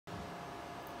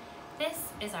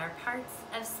This is our parts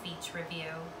of speech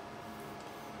review.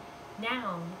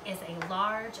 Noun is a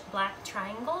large black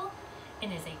triangle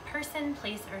and is a person,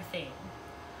 place, or thing.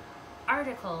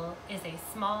 Article is a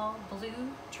small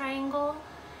blue triangle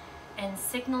and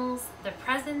signals the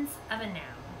presence of a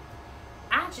noun.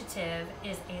 Adjective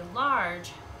is a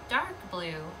large dark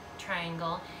blue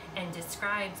triangle and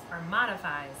describes or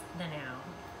modifies the noun.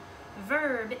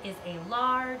 Verb is a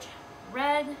large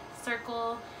red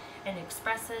circle and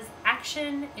expresses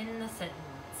action in the sentence.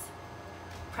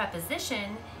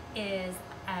 Preposition is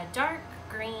a dark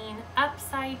green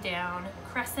upside down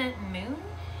crescent moon,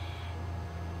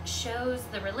 shows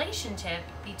the relationship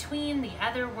between the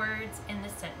other words in the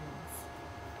sentence.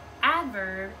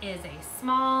 Adverb is a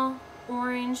small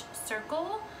orange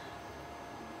circle,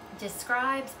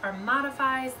 describes or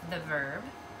modifies the verb.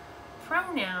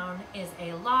 Pronoun is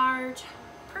a large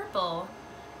purple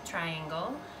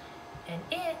triangle, and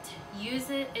it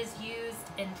is used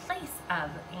in place of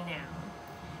a noun.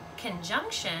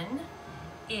 Conjunction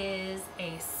is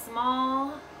a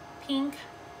small pink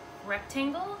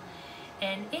rectangle,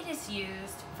 and it is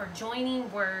used for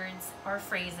joining words or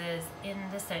phrases in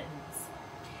the sentence.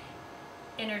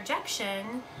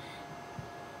 Interjection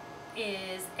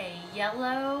is a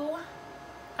yellow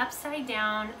upside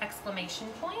down exclamation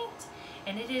point,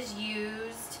 and it is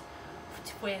used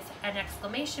with an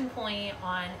exclamation point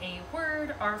on a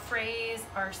word or phrase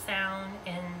or sound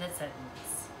in the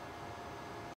sentence.